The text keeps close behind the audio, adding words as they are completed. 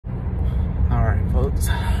folks.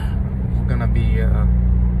 We're gonna be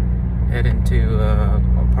heading to a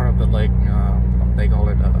part of the lake. They call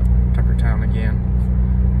it Tuckertown again,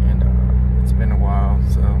 and it's been a while,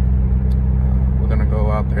 so we're gonna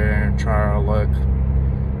go out there and try our luck,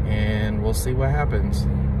 and we'll see what happens.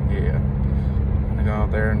 Yeah, I'm gonna go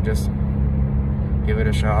out there and just give it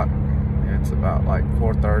a shot. It's about like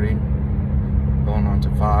 4:30, going on to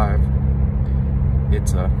 5.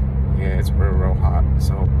 It's yeah, it's real hot,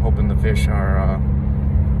 so hoping the fish are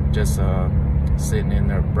just sitting in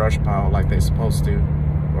their brush pile like they're supposed to,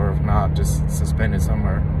 or if not, just suspended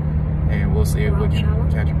somewhere, and we'll see if we can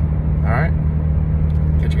catch them. All right,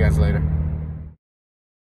 catch you guys later.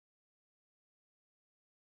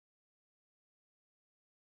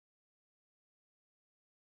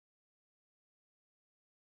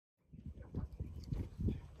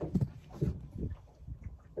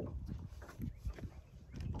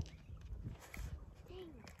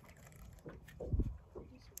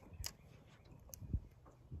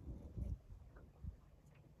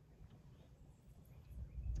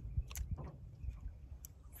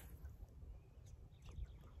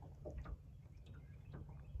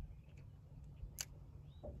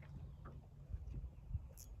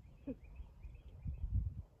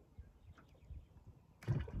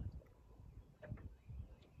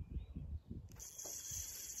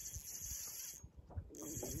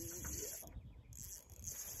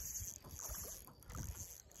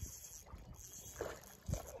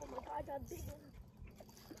 I got a big one.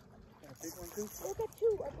 Got a big one too? I got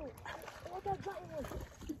 2, I think. Oh, I got a giant one.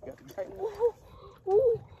 You got the giant one? Ooh,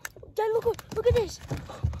 ooh. Dad, look at this.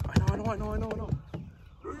 I know.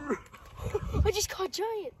 I just caught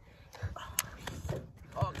giant.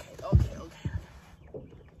 Okay.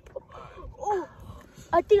 Oh,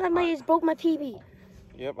 I think I might have broke my PB.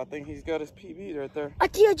 Yep, I think he's got his PB right there. I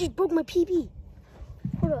think I just broke my PB.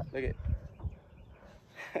 Hold up. Look at.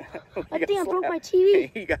 I think I broke my TV.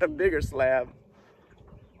 He got a bigger slab.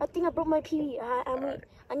 I think I broke my PB.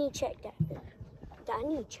 I need to check that. I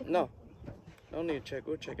need to check. No need to check.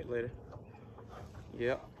 We'll check it later.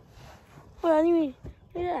 Yep. Hold on, look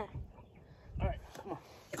at that. All right, come on.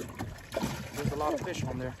 There's a lot of fish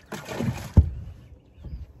on there.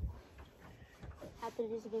 After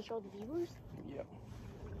this, you can show the viewers. Yep.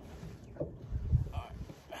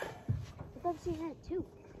 I thought she had 2.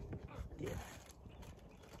 Yeah.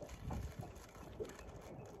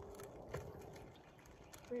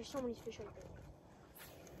 There's so many fish right there.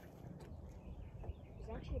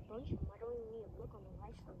 There's actually a bunch of them. I don't even need to look on the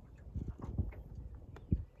live stream.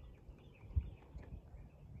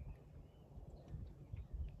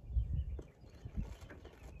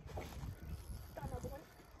 Got another one.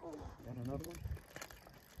 Oh. Got another one?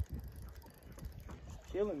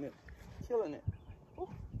 Killing it. Oh,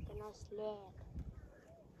 got a nice slab.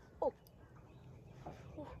 Oh.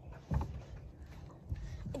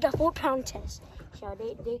 I got 4-pound test. So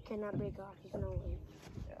they cannot break off. There's no way.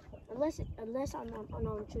 Yeah. Unless I'm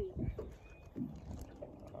on a tree.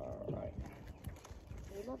 Alright.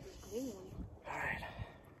 I love this green one. Alright.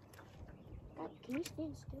 God, can you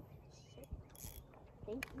stand still?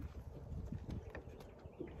 Thank you.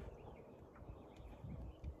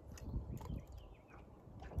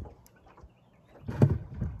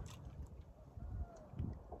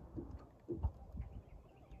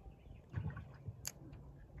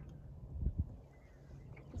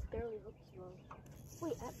 Barely hooked wrong.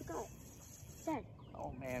 Wait, I forgot. Dad.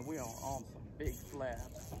 Oh man, we are on some big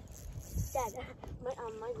slabs. Dad, my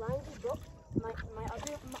lines are broke. My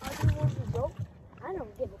other ones are broke. I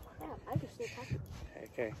don't give a crap. I can still catch them.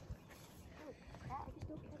 Okay. I can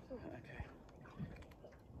still catch them. Okay.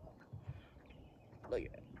 Look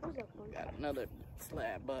at that. What's up, bro? Got another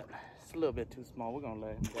slab, but it's a little bit too small. We're gonna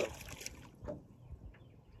let him go.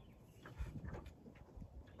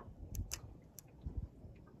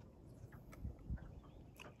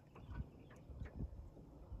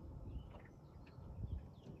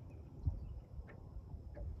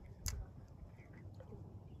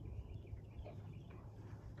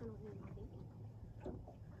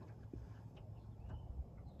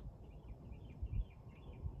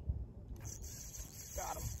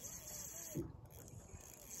 Got him.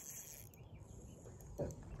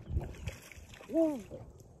 Woo.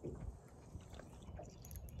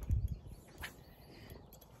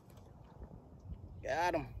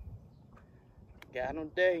 Got him. Got him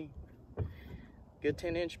today. Good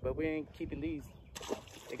 10-inch, but we ain't keeping these.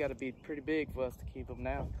 They gotta be pretty big for us to keep them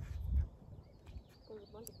now. There's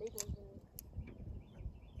a bunch of big ones in there.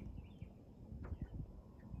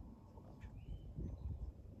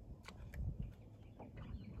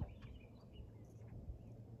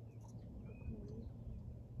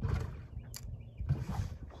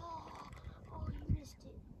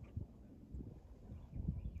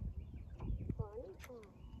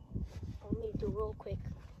 through real quick.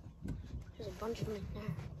 There's a bunch of them in there.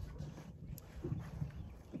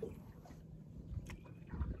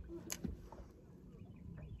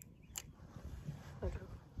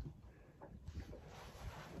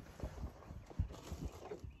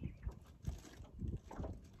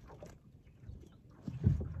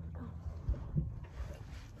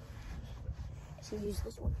 So use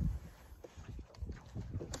this one.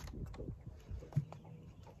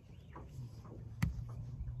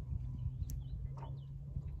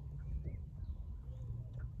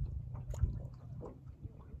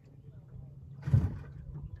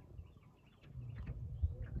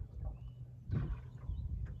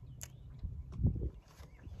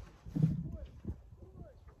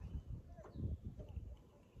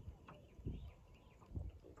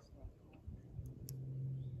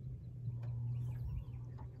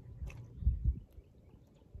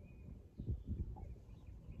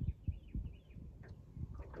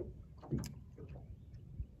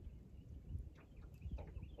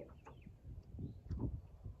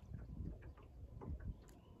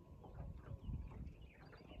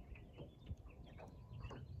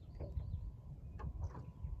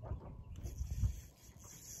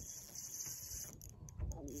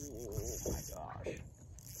 Oh my gosh.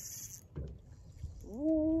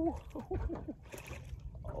 Ooh.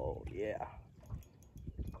 Oh yeah.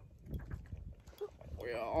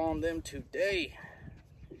 We're on them today.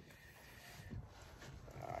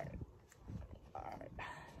 Alright.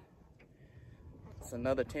 It's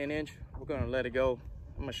another 10-inch. We're gonna let it go.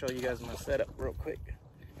 I'm gonna show you guys my setup real quick.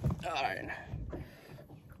 Alright.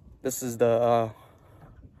 This is the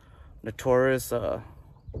Notorious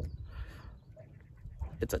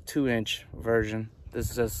it's a 2-inch version.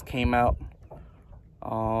 This just came out.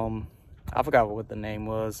 I forgot what the name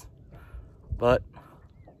was, but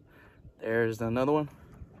there's another one,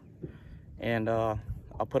 and I'll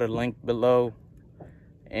put a link below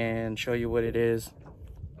and show you what it is,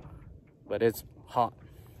 but it's hot.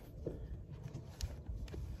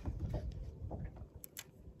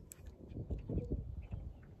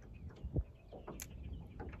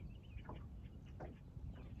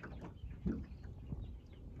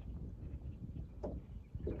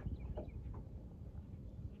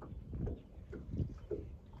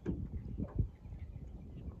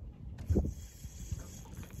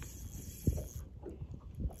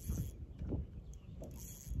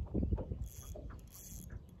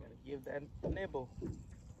 Give that nibble.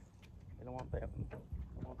 They don't want that.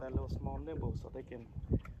 They want that little small nibble so they can.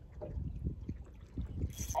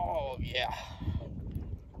 Oh yeah.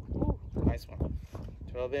 Ooh, nice one.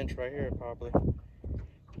 12-inch right here probably.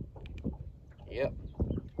 Yep.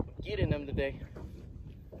 Getting them today.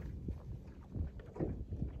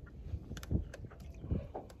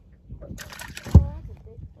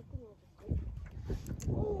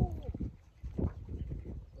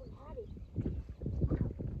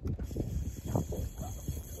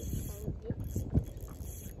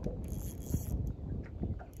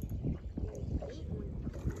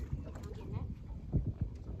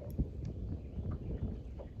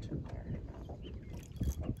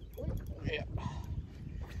 Yeah.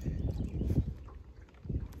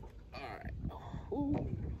 All right. Ooh,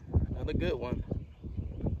 another good one.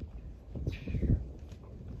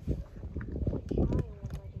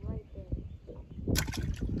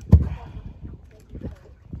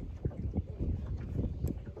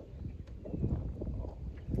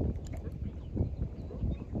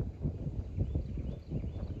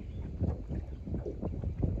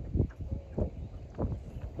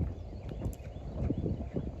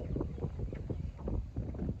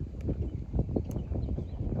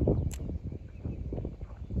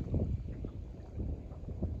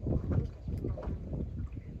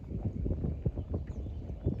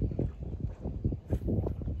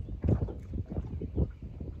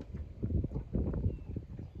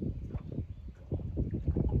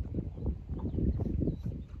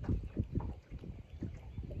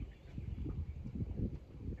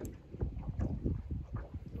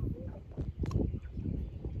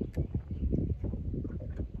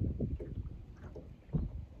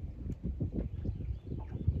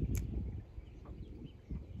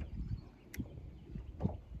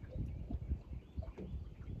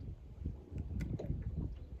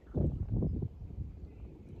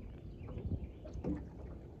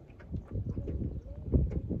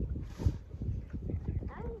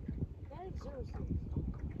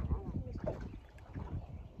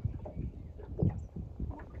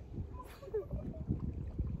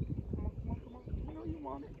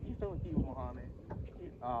 You thought you wanted.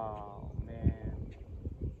 Oh man,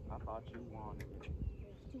 I thought you wanted it.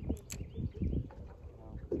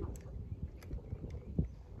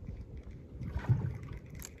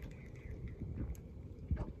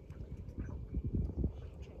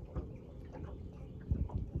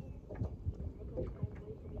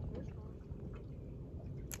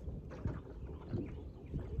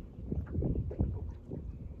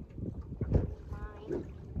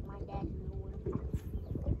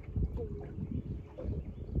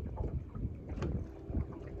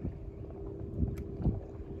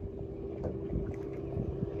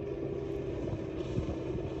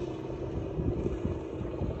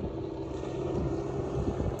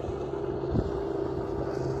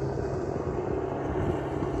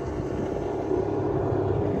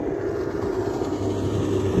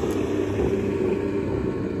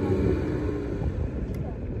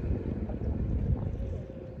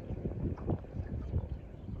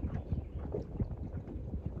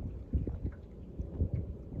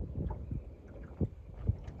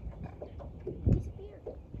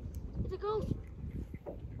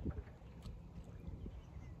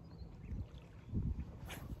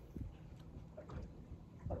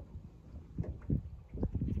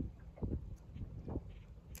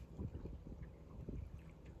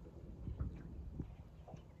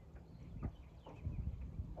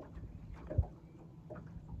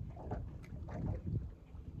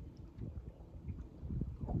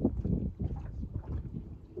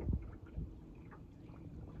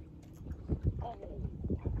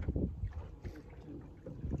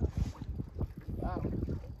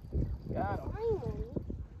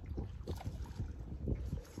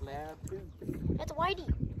 too. That's a whitey.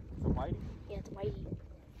 It's a whitey? Yeah, it's a whitey.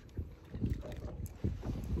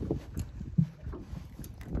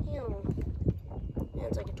 Yeah,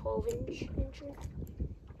 it's like a 12-inch entry.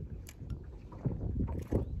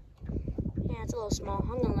 Yeah, it's a little small.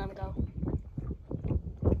 I'm gonna let him go.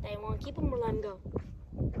 Dad, you wanna keep him or let him go?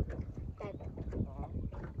 Dad,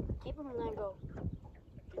 keep him or let him go?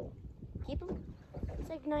 Keep him? It's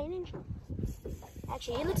like 9 inch.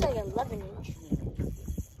 Actually, he looks like 11 inch.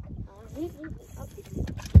 I'll keep him.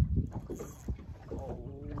 Oh,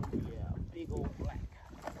 yeah, big old black.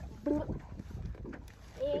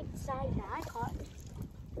 Big size that I caught.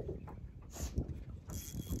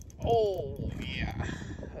 Oh, yeah.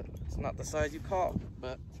 It's not the size you caught,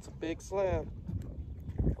 but it's a big slab.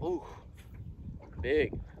 Ooh,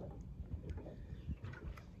 big.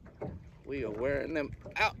 We are wearing them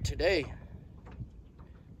out today.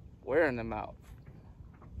 Wearing them out.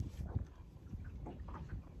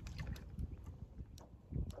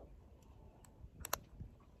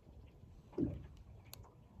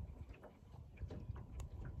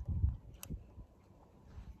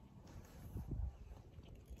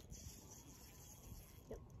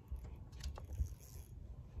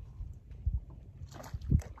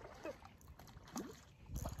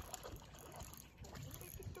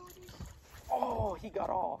 Oh, he got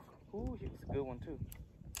off. Ooh, he was a good one too.